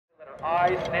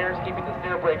Eye snares, keeping the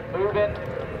snare brake moving,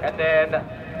 and then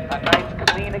a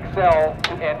nice clean accel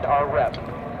to end our rep.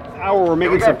 Now we're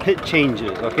making some pit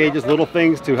changes, okay? Just little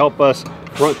things to help us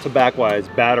front to back wise,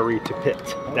 battery to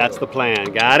pit. That's the plan.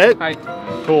 Got it? Right.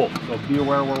 Cool. So be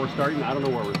aware where we're starting. I don't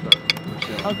know where we're starting.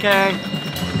 Okay.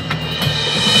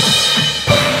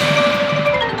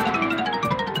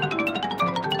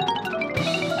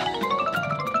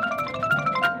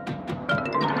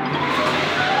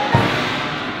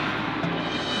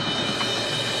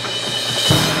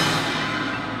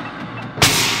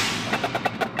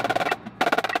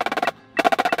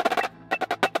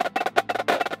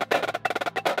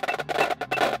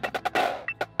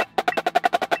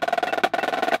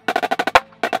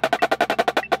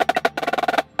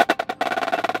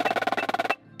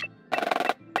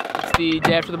 The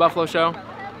day after the Buffalo show,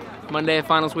 Monday of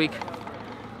finals week.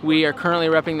 We are currently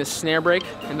repping the snare brake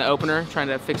in the opener, trying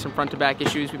to fix some front to back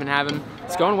issues we've been having.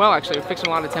 It's going well actually, we're fixing a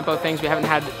lot of tempo things. We haven't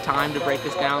had time to break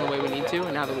this down the way we need to,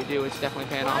 and now that we do, it's definitely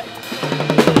paying off.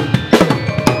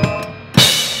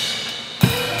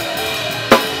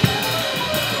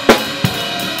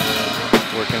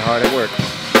 Working hard at work.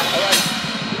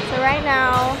 So right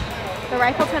now, the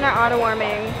riflemen are auto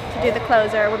warming to do the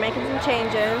closer. We're making some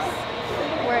changes.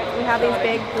 We have these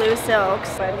big blue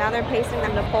silks, but now they're pasting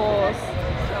them to poles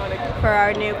for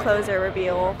our new closer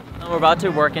reveal. We're about to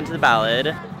work into the ballad,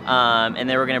 and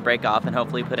then we're going to break off and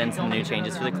hopefully put in some new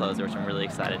changes for the closer, which I'm really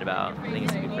excited about. I think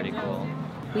it's going to be pretty cool.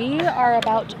 We are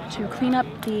about to clean up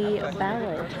the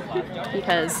ballad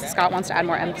because Scott wants to add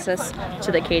more emphasis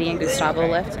to the Katie and Gustavo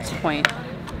lift to point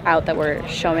out that we're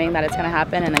showing that it's going to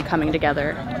happen and then coming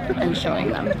together and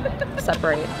showing them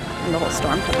separate and the whole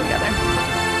storm coming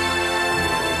together.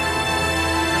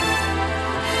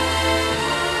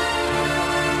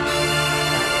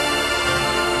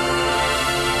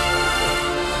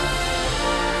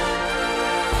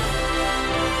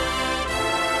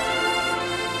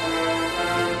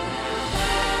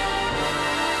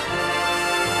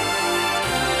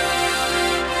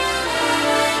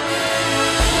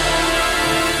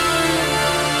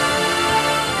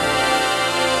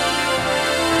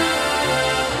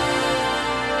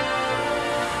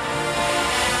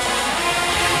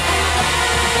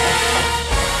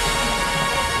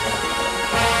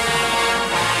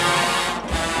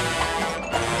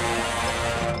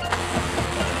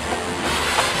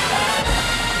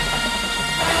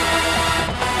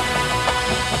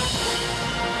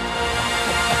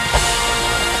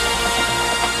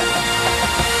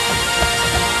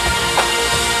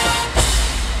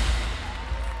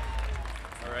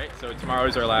 So tomorrow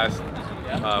is our last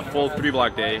full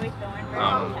 3-block day.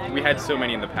 We had so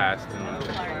many in the past,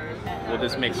 and we'll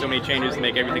just make so many changes to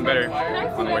make everything better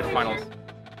on the way to finals.